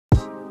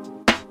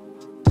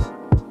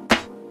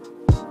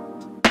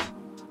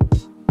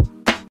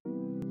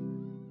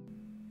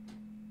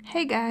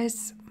Hey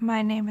guys,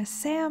 my name is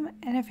Sam,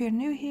 and if you're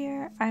new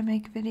here, I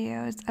make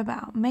videos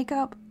about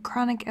makeup,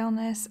 chronic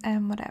illness,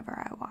 and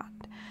whatever I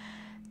want.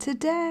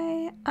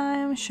 Today,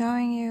 I'm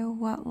showing you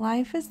what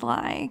life is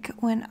like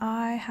when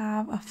I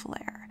have a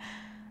flare.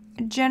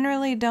 I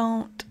generally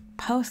don't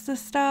post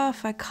this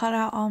stuff. I cut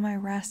out all my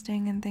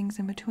resting and things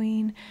in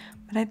between,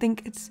 but I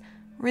think it's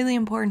really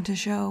important to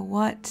show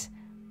what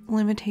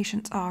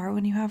limitations are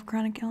when you have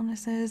chronic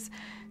illnesses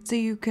so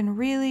you can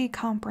really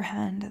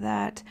comprehend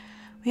that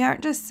we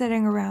aren't just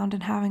sitting around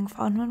and having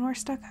fun when we're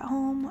stuck at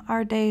home.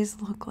 Our days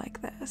look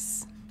like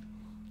this.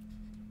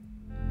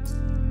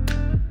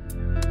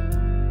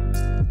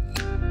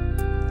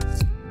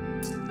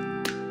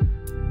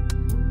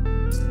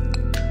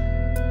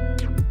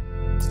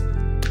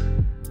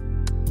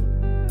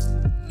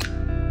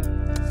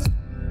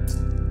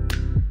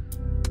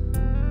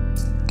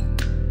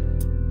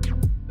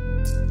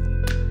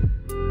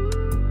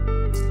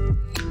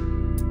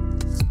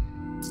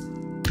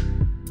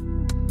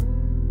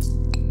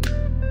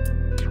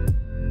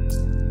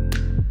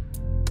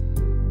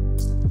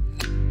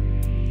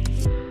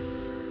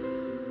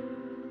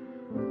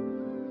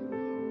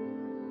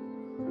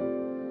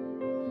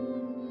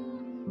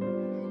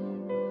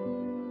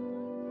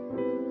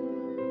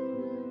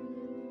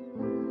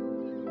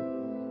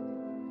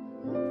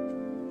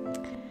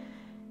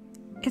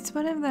 It's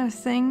one of those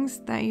things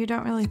that you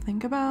don't really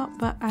think about,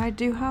 but I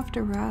do have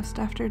to rest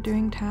after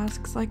doing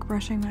tasks like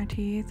brushing my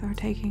teeth or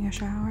taking a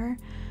shower.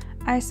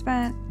 I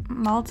spent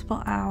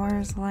multiple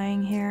hours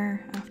laying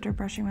here after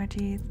brushing my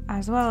teeth,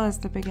 as well as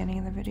the beginning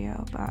of the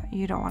video, but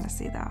you don't want to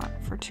see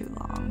that for too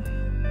long.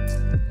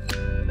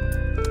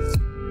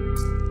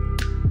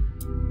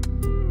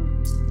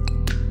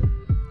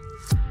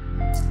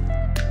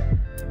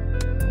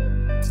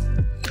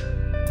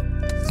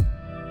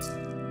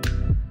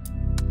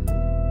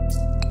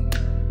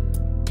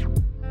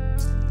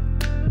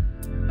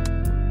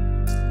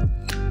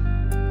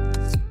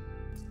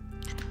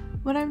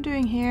 What I'm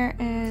doing here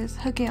is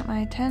hooking up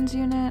my TENS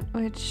unit,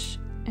 which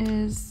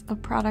is a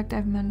product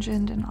I've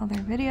mentioned in other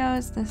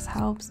videos. This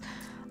helps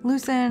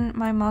loosen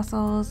my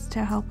muscles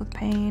to help with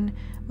pain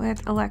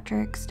with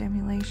electric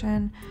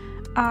stimulation.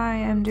 I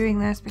am doing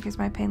this because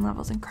my pain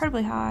level is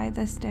incredibly high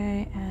this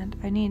day and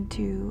I need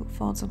to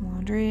fold some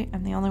laundry,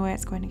 and the only way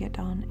it's going to get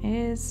done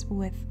is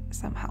with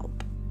some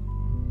help.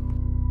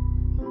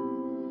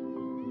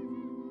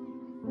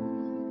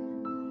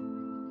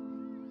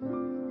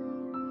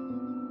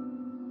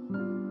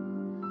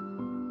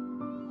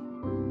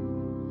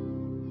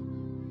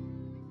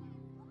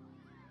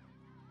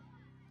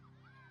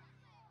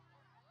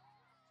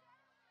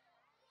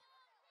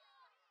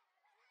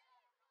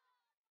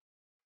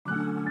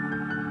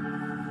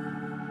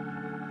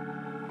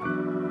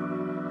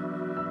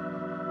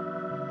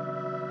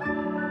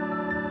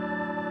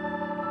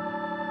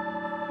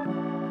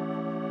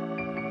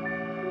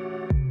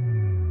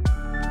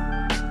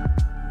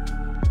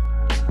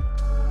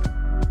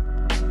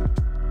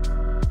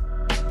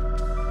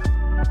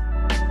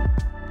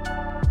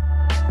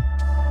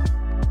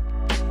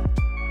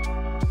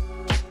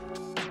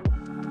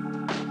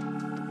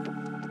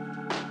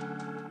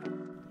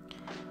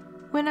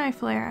 When I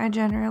flare, I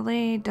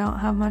generally don't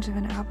have much of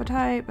an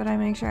appetite, but I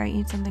make sure I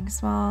eat something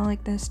small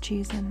like this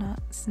cheese and nut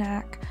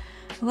snack.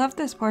 I left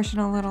this portion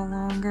a little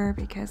longer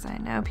because I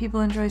know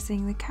people enjoy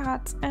seeing the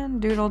cats, and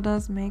Doodle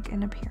does make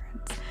an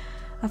appearance.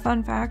 A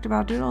fun fact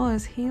about Doodle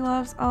is he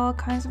loves all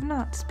kinds of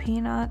nuts,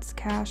 peanuts,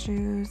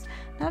 cashews,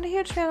 not a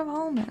huge fan of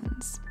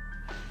almonds.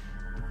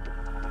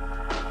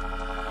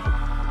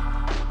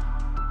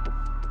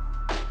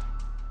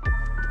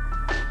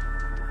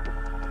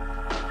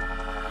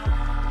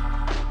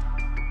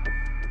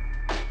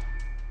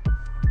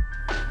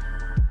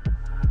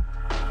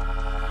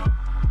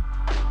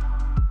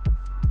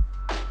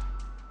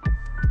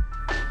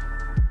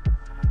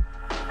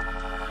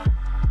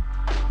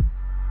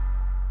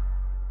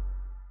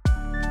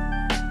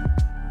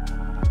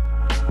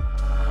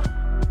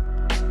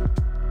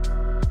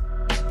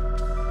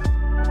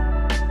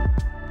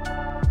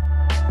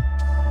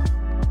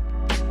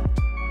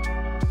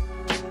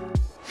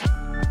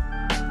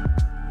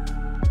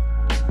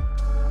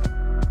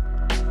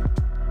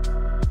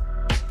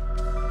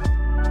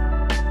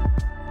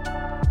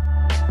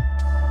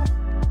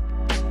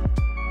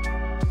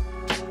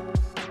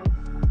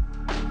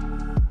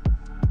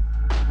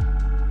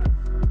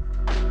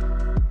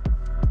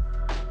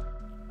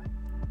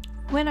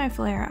 When I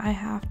flare, I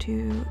have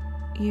to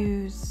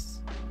use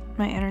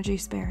my energy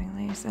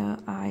sparingly, so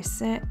I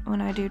sit when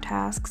I do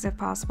tasks if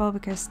possible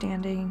because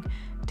standing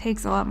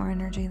takes a lot more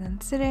energy than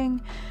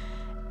sitting,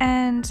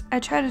 and I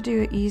try to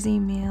do an easy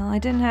meal. I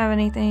didn't have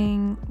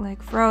anything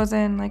like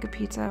frozen like a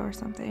pizza or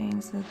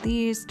something, so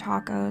these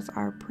tacos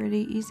are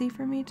pretty easy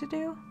for me to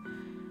do.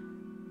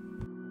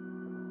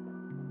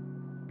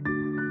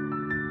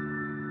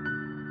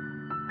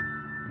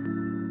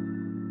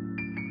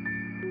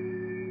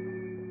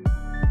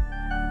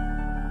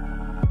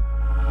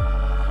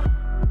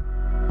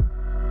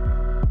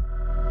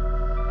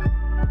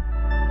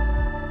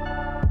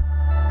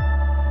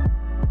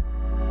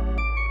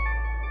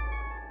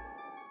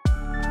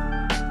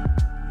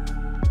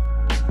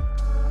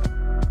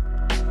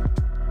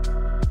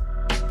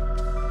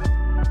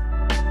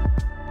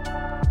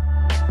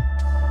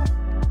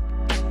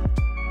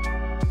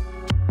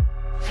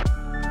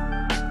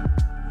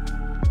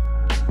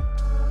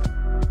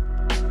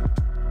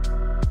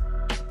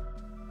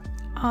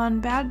 On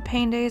bad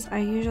pain days, I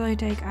usually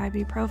take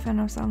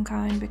ibuprofen of some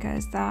kind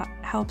because that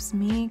helps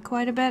me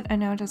quite a bit. I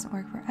know it doesn't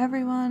work for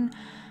everyone.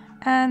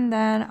 And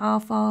then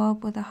I'll follow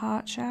up with a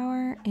hot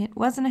shower. It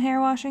wasn't a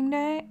hair washing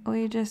day.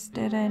 We just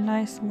did a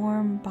nice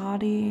warm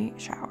body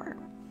shower.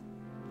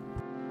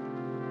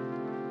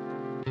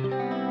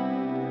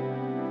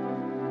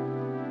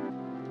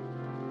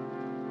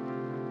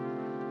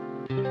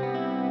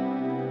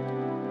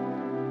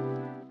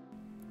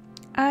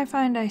 I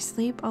find I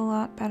sleep a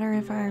lot better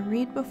if I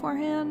read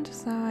beforehand,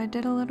 so I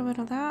did a little bit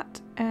of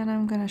that, and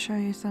I'm gonna show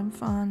you some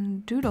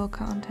fun doodle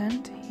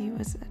content. He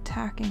was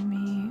attacking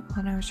me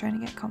when I was trying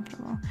to get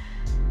comfortable.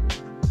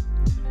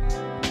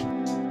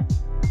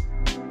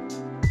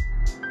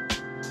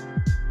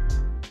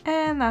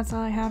 And that's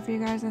all I have for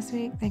you guys this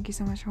week. Thank you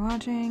so much for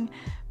watching.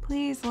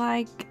 Please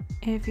like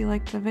if you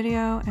liked the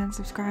video and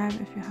subscribe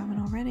if you haven't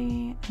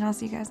already, and I'll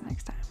see you guys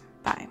next time.